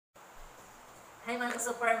Hi mga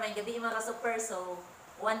ka-super, may gabi mga ka-super. So,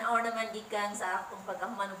 1 hour naman gikan sa akong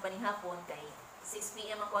pagkahuman og panihapon kay 6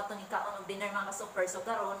 p.m. ako atong ikaon og dinner mga ka-super. So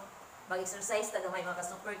karon mag-exercise ta gamay mga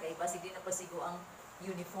ka-super kay basig din na pasigo ang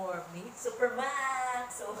uniform ni Superman.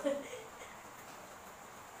 So, 1,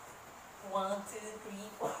 2,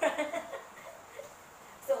 3,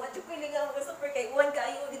 4. So, madyo ko ligaw mga ka-super kay uwan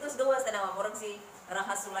kaayo dito sa gawas tanawa murag si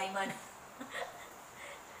Raha Sulaiman.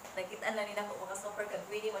 Nakita na nila ko mga super kag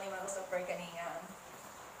pwede man ni mga super kaning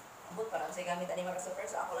abot para sa gamit ani mga super.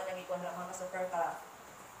 So ako lang nagikuan lang mga super para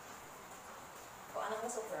ko anong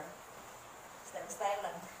mga super style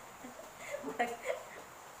lang.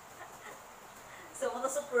 So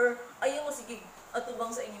mga super ayaw mo sige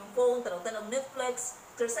atubang sa inyong phone tanaw-tanaw Netflix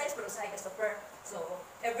exercise pero sa super. So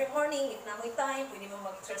every morning if na mo time pwede mo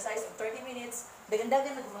mag-exercise of 30 minutes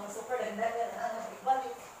dagan-dagan na mga super dagan-dagan na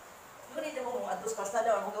ibalik. Ngunit mo mga atos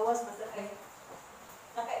pasada or magawas basta kay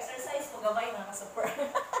naka-exercise mo gamay mga super.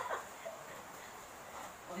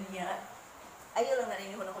 O niya, ayaw lang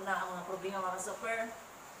naninihon ako na ang mga problema mga super.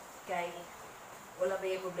 Kay wala ba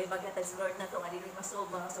yung problema gatag sa Lord na ito nga dili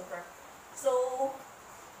masolve mga super. So,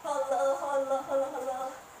 hala.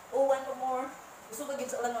 Oh, one more. Gusto ko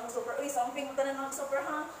gid sa ulan mga super. Uy, samping mo tanan mga super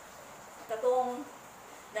ha. Katong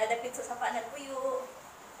nadapit sa sapanan puyo.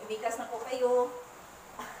 Umikas na po kayo.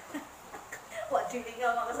 What you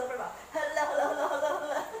nga mga super ba?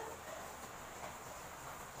 Hala.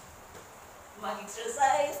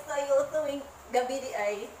 Mag-exercise tayo tuwing gabi di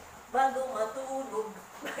ay bago matulog.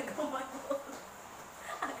 Okay.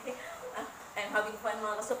 I'm having fun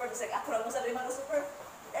mga super. Kasi ako lang mo sa mga super.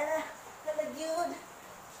 Nalagyod.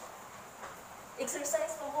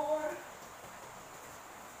 Exercise mo more.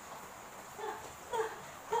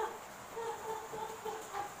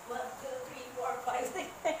 One, two, three, four, five, six.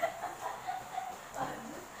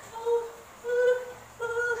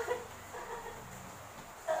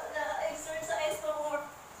 Exercise mo more.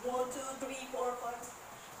 1, 2, 3, 4,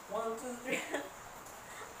 5. 1, 2, 3.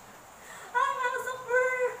 Ay, mga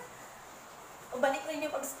super! O, balik rin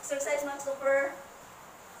yung pag-exercise, mga super.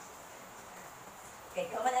 Okay,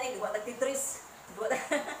 kaman na rin, duwa tagtitris.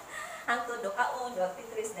 Hangtod, do kaon, duwa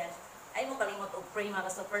tagtitris din. Ay mo kalimot og pray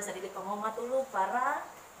mga super sa dili pa mo matulog para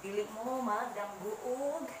dili mo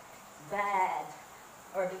magdamguog bad.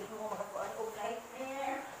 Or dili mo makakuan og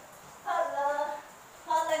nightmare. Hala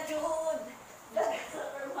Jude. Dagan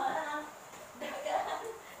sa perma. Dagan.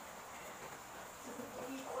 3,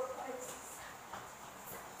 4, 5,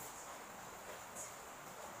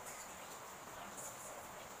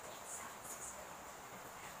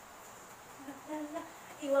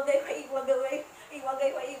 6. Iwagay,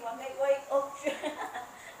 option.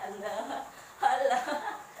 Hala.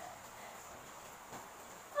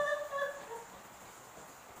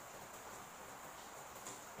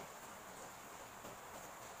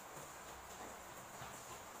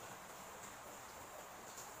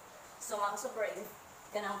 So mga super,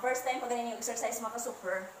 kanang first time pag ganin yung exercise mga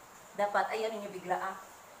super, dapat ayaw ninyo bigla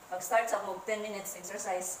Pag-start sa mo 10 minutes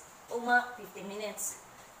exercise, 15 minutes.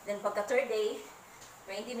 Then pagka third day,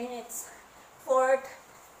 20 minutes. Fourth,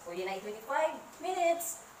 pwede na 25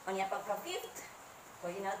 minutes. Kanya pagka fifth,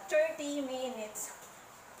 pwede na 30 minutes.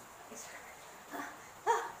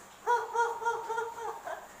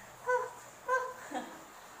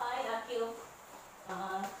 Hi, thank you.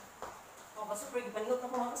 Mga super, ipanihot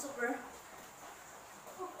na po mga super.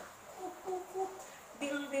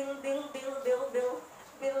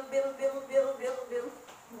 Bill.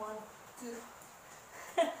 1, 2.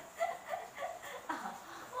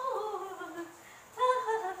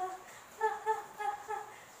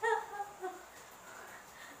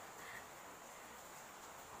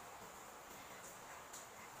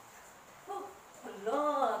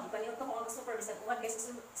 Hala, ipanihot na po mga super. Bisag uwan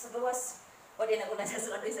guys sa gawas. O di nagulan sa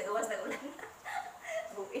sulod sa gawas nagulan.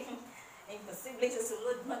 Buing. Imposible sa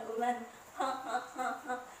sulod magulan.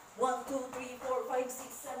 1, 2, 3, 4, 5, 6,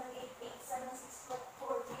 7, 8, 8, 7, 6, 5,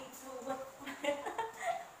 4, 3, 2, 1.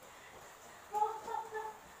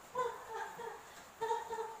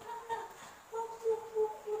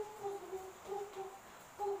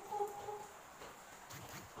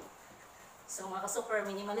 So mga ka-super,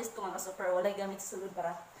 minimalist ko mga ka-super, walay gamit sa sulod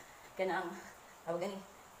para kanang tawag gani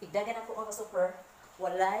igdagan ako mga ka-super,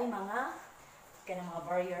 walay mga kanang mga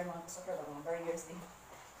barrier mga ka-super, mga barriers din.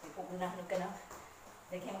 Di po unahan ka na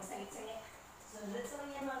lagi magsangit-sangit. So let's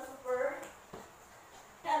lang yan mga super.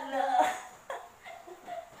 Hala.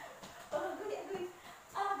 Agoy.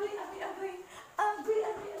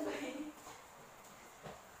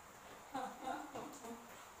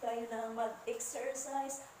 Tayo na mag-exercise.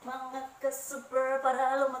 mag-exercise, mga ka-super,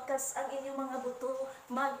 para lumakas ang inyong mga buto.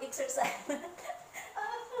 Mag-exercise.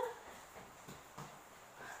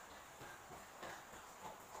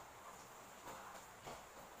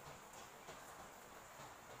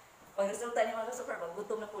 Pag resulta ni mga ka-super, pag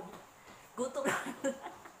gutom na po. Gutom na.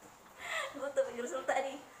 Gutom yung resulta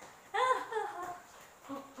ni.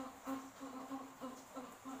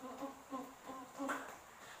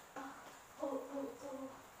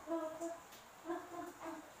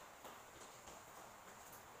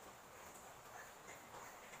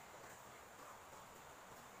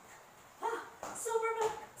 Superman!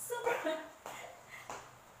 Superman!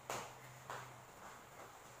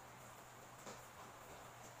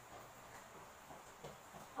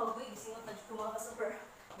 Oh, boy, bisingot na dyan ko mga ka-super.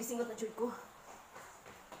 Bisingot na dyan ko.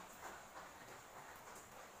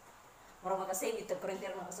 Mura makasave ito,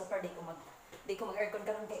 kurentero mga ka-super. Di ko mag-aircon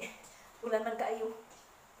karon kay ulan man kaayo.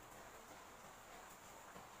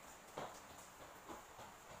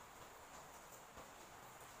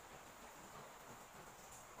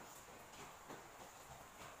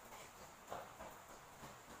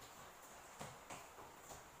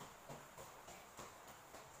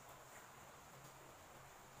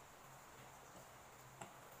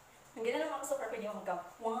 Ang ganun naman sa pwede yung mag-count.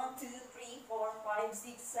 1, 2, 3, 4, 5,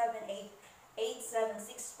 6, 7, 8, 8, 7,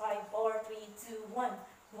 6, 5, 4, 3, 2, 1.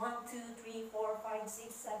 1, 2, 3, 4, 5, 6,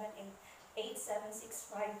 7, 8, 8, 7, 6,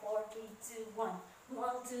 5, 4, 3, 2, 1.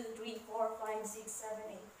 1, 2, 3, 4, 5, 6, 7,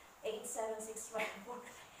 8, 8, 7, 6, 5, 4,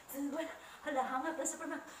 3, 2, 1. Hala, hangat na super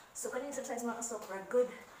man. So, kanyang exercise mga super good.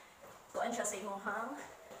 Kuan siya sa imong hang,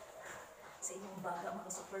 sa imong baga mga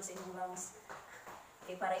super, sa imong lungs.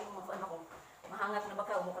 Okay, para imong makuan ako. Mahangat na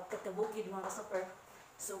baka umukat ka bukid mga super.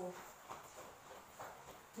 So,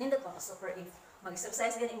 nindot mga super if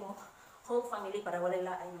mag-exercise gani mo whole family para walay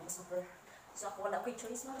laay mga super. So ako wala ko'y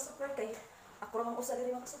choice mga super kay ako ramang usa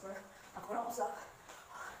diri mga super. Ako ramang usa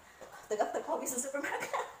tagak-tag pawis sa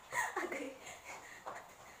supermarket. Okay.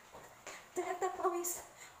 Tagak-tag pawis.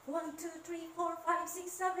 1, 2, 3, 4, 5, 6,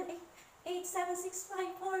 7, 8, 8, 7, 6,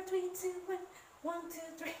 5, 4, 3, 2, 1. 1,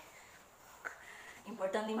 2, 3.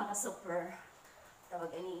 Importante mga super.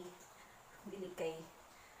 Tawag ani dili kay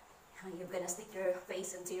you're gonna stick your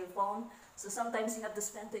face into your phone, so sometimes you have to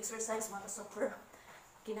spend to exercise mga super.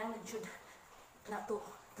 Kinahanglan jud nato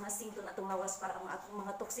masing to natong lawas para ang atong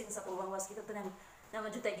mga toxins sa atong lawas kita tanan naman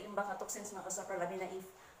jud tay giimbang nga toxins mga super, labi na if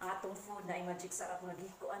ang atong food na magic sarap nga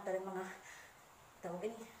gikuan tanan mga tawag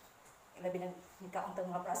ani labi na nikaon tang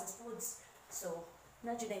mga processed foods, so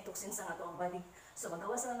na jud ay toxins sa atong body. So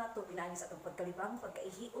magawas na nato pinaagi sa atong pagkalibang,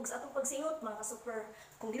 pagkaihi ug sa atong pagsingot mga super.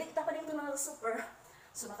 Kung dili ta pa dito mga super,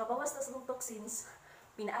 so makabawas ta sa atong toxins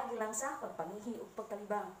pinaagi lang sa pagpangihi ug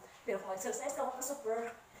pagkalibang. Pero kung exercise ka mga super,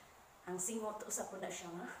 ang singot usap po na siya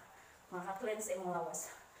nga maka-cleanse imong lawas.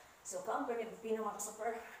 So kaon per pipino mga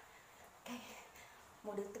super. Okay.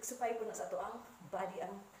 Mo detoxify po na sa ato ang body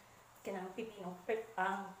ang kanang pipino,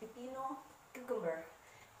 ang pipino cucumber.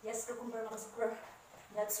 Yes, cucumber mga super.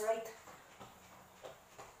 That's right.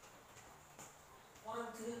 1,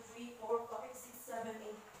 2, 3, 4, 5, 6, 7,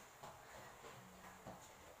 8.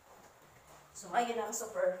 So, may na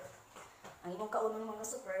super. Ang inyong kaunon mga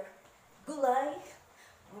super. Gulay.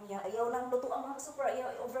 Ayaw lang luto ang mga super.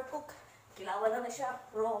 Ayaw overcook. Kilawan na siya.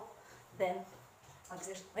 Raw. Then,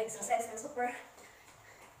 mag-exercise ng super.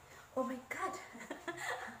 Oh my God!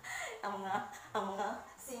 ang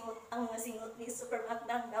mga singot ni Supermat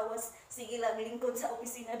nang dawas, sige lang lingkod sa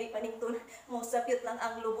opisina, di panington mo sapit lang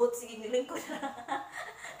ang lubot, sige nilingkod.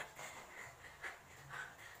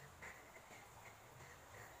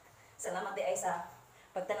 Salamat di ay sa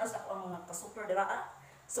pagtanaw sa ako ang mga ka-super dira.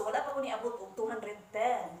 So wala pa ko niabot og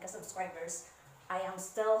 210 ka-subscribers. I am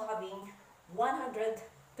still having 127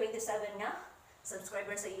 nga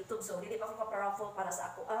subscribers sa YouTube. So dili pa ko paparaffle para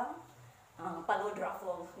sa ako ang palod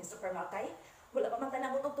raffle ni Supermakay. Wala pa man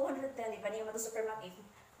tanabot og 210, di pa niyo man to Supermakay.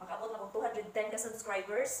 Makaabot na og 210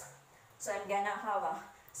 ka-subscribers. So I'm gonna have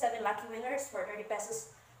 7 lucky winners for 30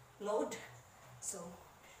 pesos load. So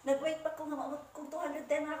nag-wait pa ko nga maabot kong 210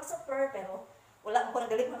 mga ka-super, pero wala ko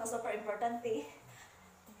nagalit mga super. Importante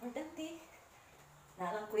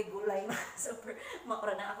na lang ko'y gulay mga super.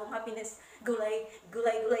 Maura na akong happiness. Gulay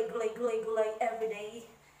everyday.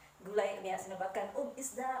 Gulay niya sinabakan og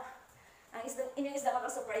isda. Ang isda, inyong isda mga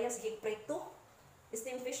super ayos gig preto.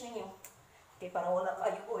 Steam fish ninyo. Okay, para wala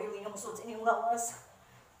kayo oil inyong musod sa inyong lawas.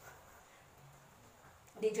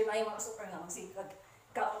 Di dyan na yung mga super nga magsikag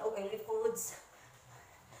kaon og oily foods.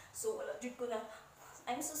 So wala jud ko na.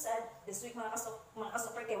 I'm so sad this week mga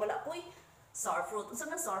ka-super kay wala ko'y sour fruit. Unsa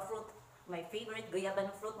man sour fruit? My favorite guyaban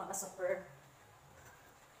fruit mga ka-super.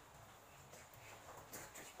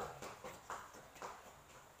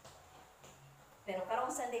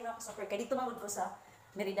 karong Sunday mga ka-super, kaya dito magod ko sa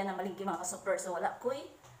merida na malingki mga ka-super. So wala ko'y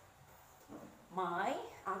may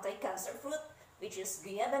anti-cancer fruit, which is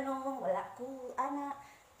guyabanong, wala ko,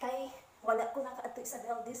 kay wala ko naka-ato sa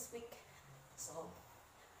Bell this week. So,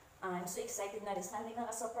 I'm so excited na this Sunday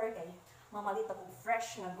mga ka-super, kay mamalit ako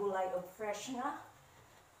fresh na gulay o fresh na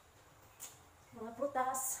mga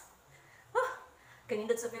prutas.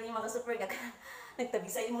 Kanindot sa feeling mga super,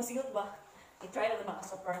 nagtabisay mo sigot ba? I-try lang mga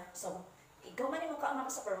super. So, ikaw man yung mga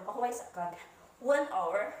super, mapahuway sa kag 1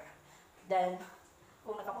 hour. Then,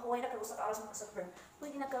 kung nakapahuway na kayo sa kaaras mga super,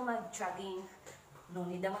 pwede na kang mag-jogging. No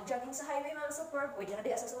need na mag-jogging sa highway mga super, pwede na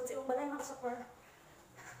di asasawad sa ibang balay mga super.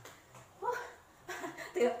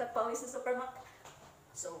 Tiyak pawis sa supermarket.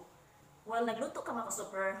 So, while nagluto ka mga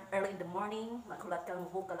super, early in the morning, magkulat kang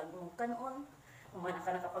buka lang mong kanon, umana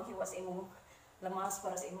ka nakapaghiwa sa imong lamas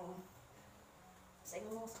para sa imong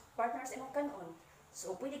partner sa imong kanon.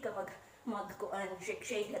 So, pwede ka magkuan,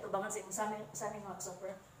 shake at ubangan sa imong sa amin mga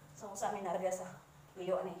super. So, sa amin narga sa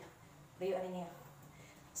liyo ani niya.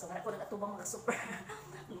 So, nga ko nagatubang mga super.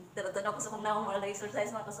 Tara-tara ko sa kong naong mga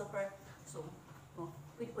exercise mga super. So,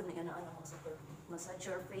 pwede po na yan mga super. Massage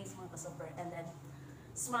your face mga super. And then,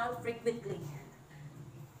 smile frequently.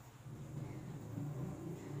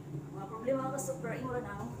 Mga problema mga super, imo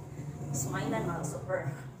lang smilean mga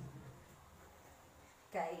super.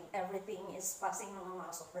 Kay everything is passing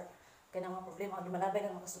mga super. Kaya mga problema, lumalabay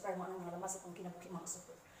ng mga super, mga lamas at kinabuki mga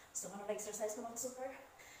super. So, ano na exercise ko mga super?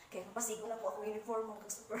 Kaya kapasigo na po ako uniform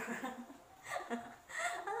mga super.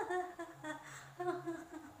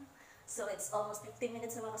 So, it's almost 15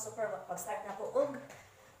 minutes na mga super. Pag-start na po og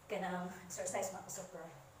kanang exercise mga super.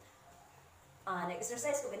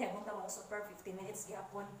 Na-exercise ko ganyan mong mga super 15 minutes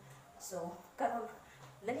gihapon. So, karon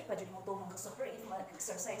lali pa dyan mo ito mga super if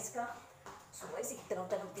mag-exercise ka. So, ay sige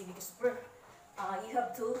tanong-tanong TV ka super. You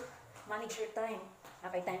have to manage your time.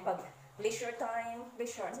 Nakay time pag leisure time,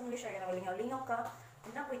 leisure, ano leisure, yan ang lingaw-lingaw ka.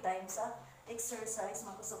 Hindi na time sa exercise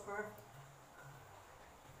mga super.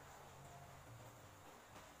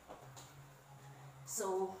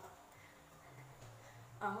 So,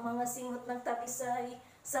 ang mga singot ng tabisay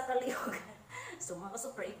sa kalihog. So, mga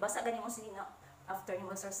super, basa ganyan mo sinina after yung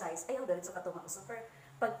exercise. Ayaw, dahil sa kato mga super.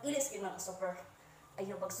 Pag ilis yun mga super,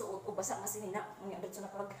 ayaw magsuot o basa nga sinina. Ngayon, dahil sa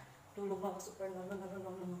napagtulog mga super. No.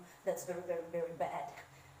 That's very, very, very bad.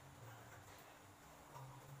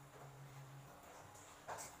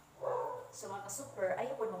 So, mga super,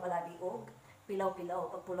 ayaw po mamalabi og pilaw-pilaw.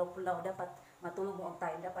 Pag pulaw-pulaw, dapat matulog mo ang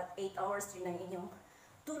time. Dapat 8 hours rin ang inyong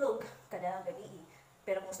tulog kada gabi.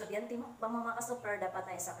 Pero kung estudyante pa mga super, dapat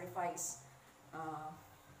na i-sacrifice.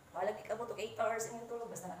 Walang ikabot og 8 hours inyong tulog,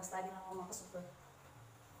 basta nakastudy lang mga super.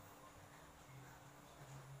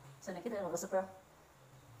 So nakita mga super.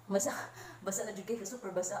 Basta na jud kay super,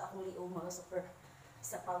 basta akong liog mga super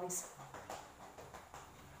sa pawis.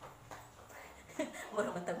 Mura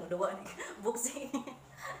man tag mudawa ni boxing.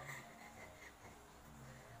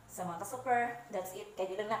 Sa mga super, that's it.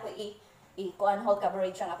 Kaya di lang na ako i-kuan whole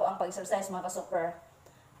coverage ang ako ang pag-exercise mga super.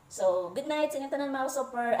 So, good night sa inyong tanan mga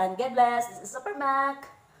super, and God bless. This is Super Mac.